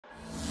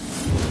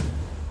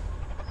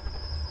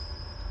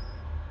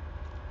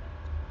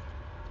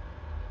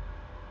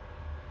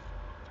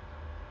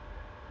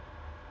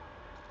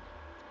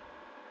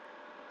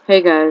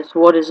Hey guys,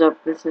 what is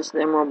up? This is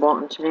the Emerald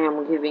Bolt, and today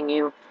I'm giving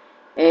you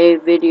a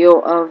video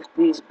of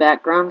these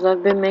backgrounds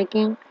I've been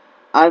making.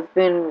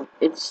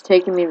 It's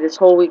taken me this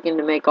whole weekend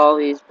to make all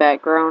these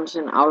backgrounds,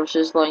 and I was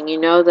just letting you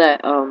know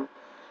that,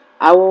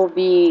 I will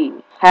be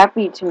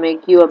happy to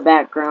make you a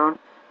background.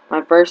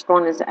 My first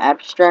one is an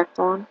abstract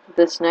one.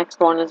 This next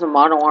one is a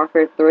Modern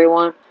Warfare 3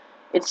 one.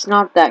 It's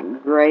not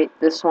that great,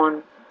 this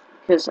one,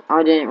 because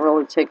I didn't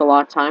really take a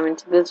lot of time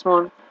into this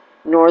one,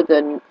 nor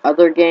the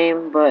other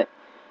game, but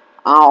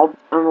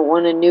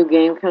when a new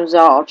game comes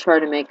out, I'll try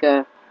to make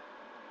a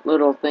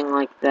little thing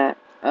like that,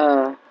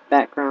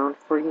 background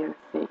for you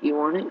if you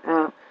want it.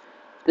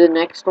 The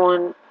next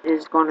one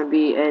is going to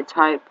be a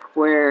type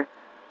where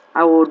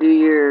I will do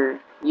your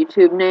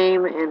YouTube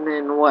name and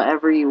then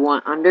whatever you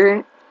want under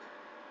it.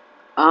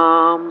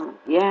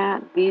 Yeah,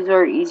 these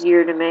are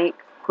easier to make,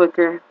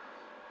 quicker,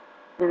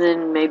 and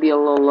then maybe a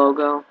little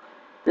logo.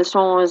 This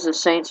one was the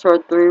Saints Row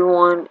 3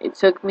 one. It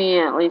took me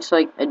at least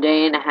like a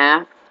day and a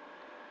half.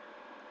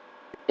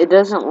 It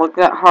doesn't look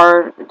that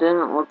hard. It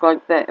doesn't look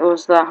like that it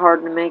was that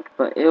hard to make,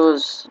 but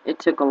it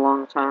took a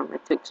long time.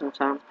 It took some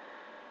time.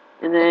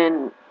 And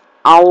then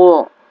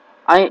so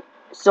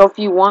if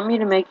you want me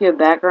to make you a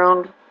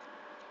background,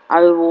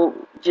 I will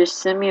just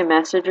send me a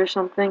message or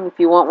something. If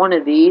you want one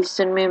of these,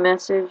 send me a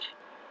message.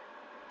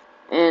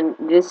 And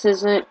this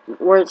isn't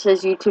where it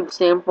says YouTube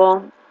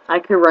sample. I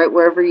could write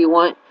wherever you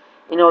want,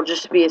 and it'll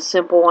just be a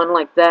simple one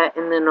like that,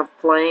 and then a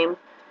flame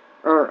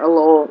or a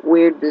little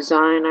weird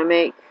design I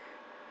make.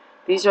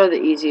 These are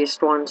the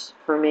easiest ones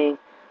for me,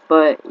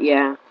 but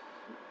yeah,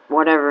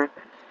 whatever.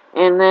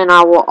 And then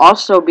I will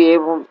also be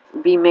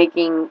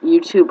making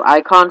YouTube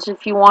icons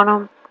if you want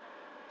them.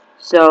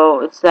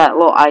 So it's that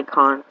little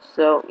icon.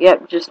 So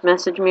yep, just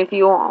message me if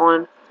you want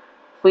one.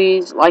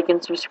 Please like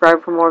and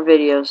subscribe for more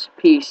videos.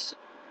 Peace.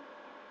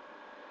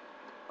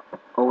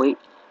 Oh wait,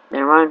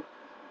 never mind.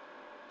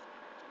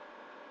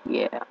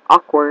 Yeah,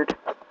 awkward.